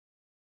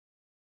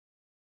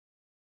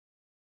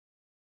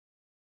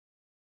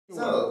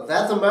So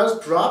that's the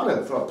most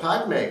problem for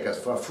pipe makers,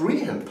 for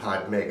freehand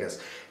pipe makers.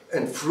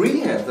 And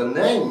freehand, the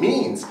name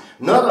means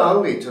not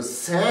only to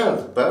sand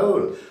the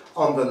bowl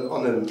on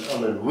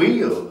a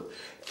wheel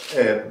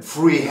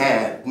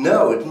freehand.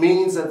 No, it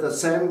means in the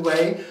same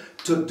way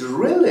to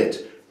drill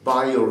it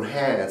by your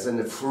hands in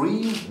a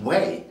free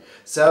way.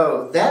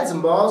 So that's the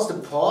most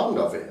important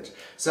of it.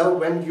 So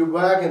when you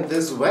work in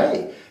this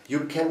way,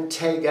 you can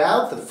take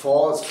out the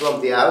force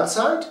from the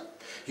outside,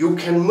 you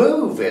can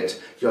move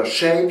it, your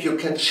shape, you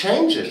can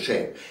change the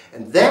shape,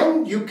 and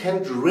then you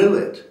can drill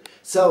it.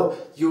 So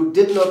you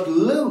did not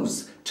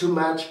lose too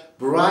much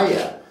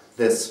briar,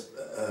 this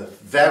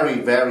very,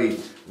 very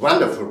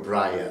wonderful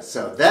briar.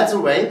 So that's a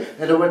way,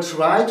 and I will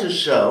try to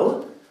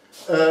show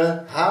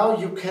how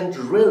you can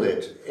drill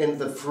it in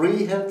the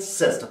freehand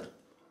system.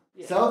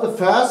 Yeah. So the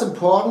first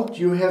important,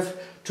 you have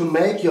to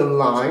make your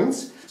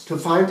lines to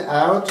find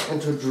out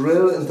and to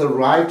drill in the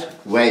right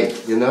way,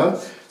 you know.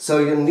 So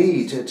you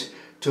need it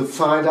to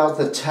find out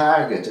the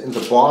target in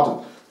the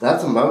bottom.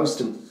 That's the most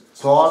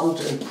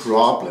important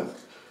problem.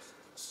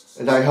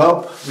 And I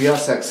hope we are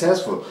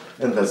successful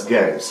in this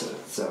game.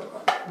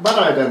 But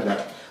I don't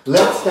know.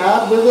 Let's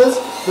start with this.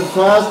 The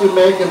first you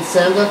make a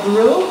center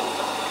drill.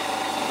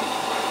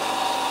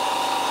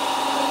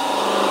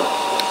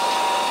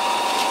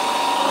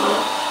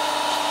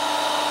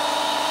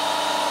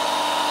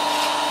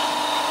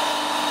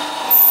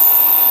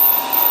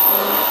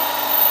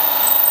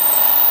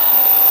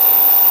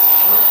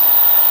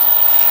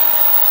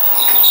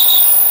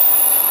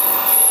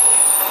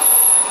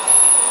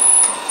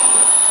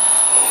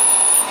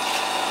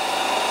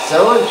 So,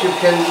 and you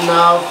can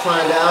now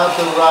find out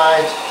the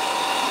right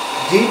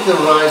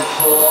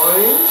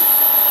point.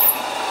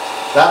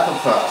 That's the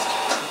first.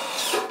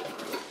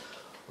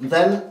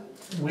 Then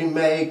we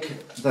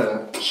make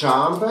the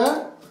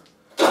chamber.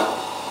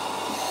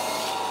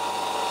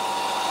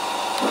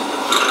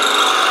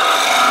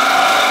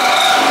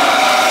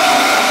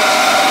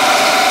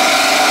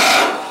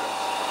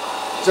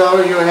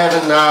 So you have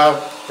it now,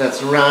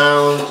 that's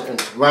round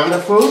and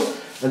wonderful.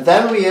 And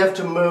then we have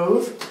to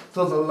move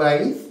to the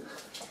lathe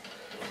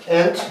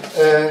and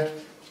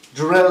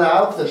drill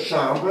out the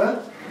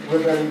chamber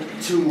with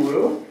a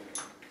tool.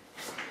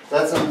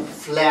 That's a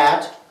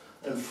flat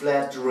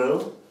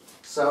drill,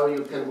 so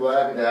you can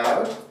work it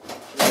out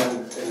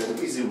in an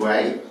easy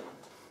way.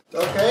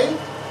 Okay?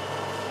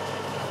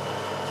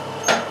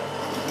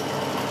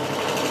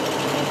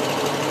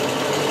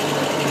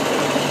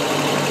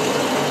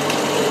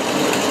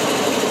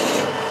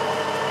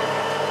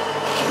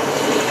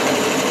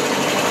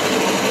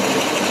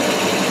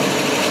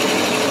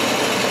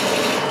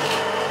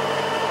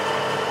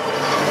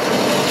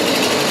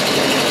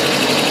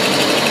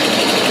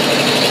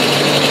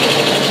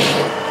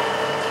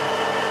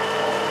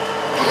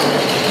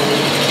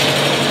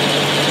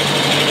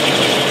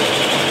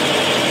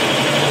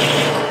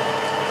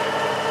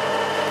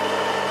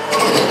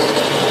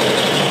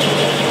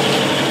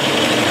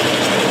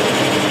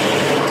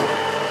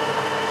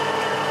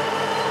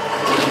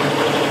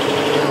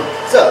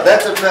 So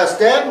that's the first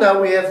step. Now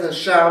we have the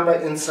chamber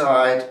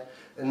inside,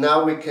 and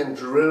now we can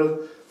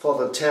drill for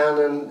the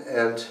tannin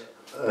and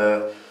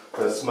the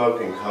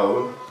smoking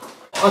hole.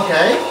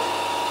 Okay,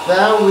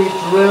 then we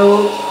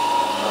drill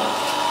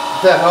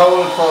the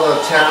hole for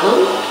the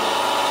tannin.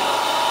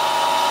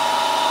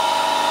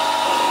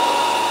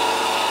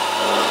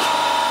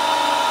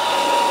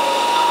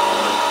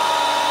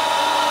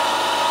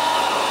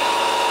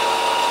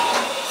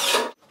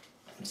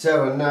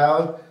 So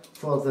now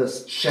for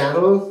this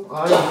channel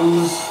I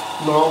use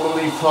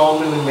normally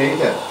 4mm.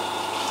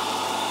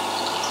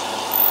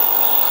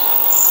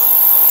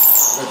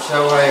 That's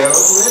how I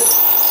open it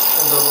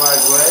in the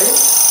right way.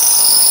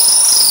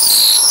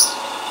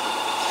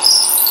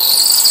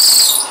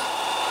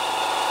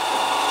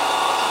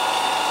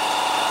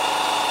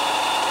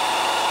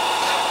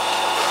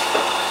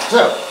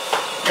 So,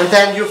 and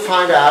then you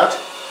find out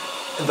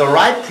in the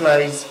right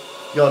place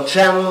your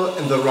channel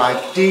in the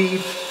right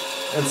deep,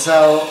 and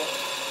so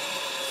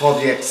for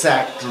the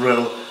exact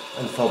drill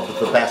and for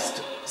the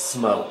best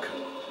smoke.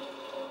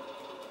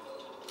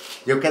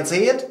 You can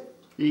see it?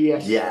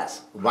 Yes.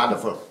 Yes,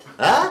 wonderful.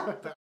 Huh?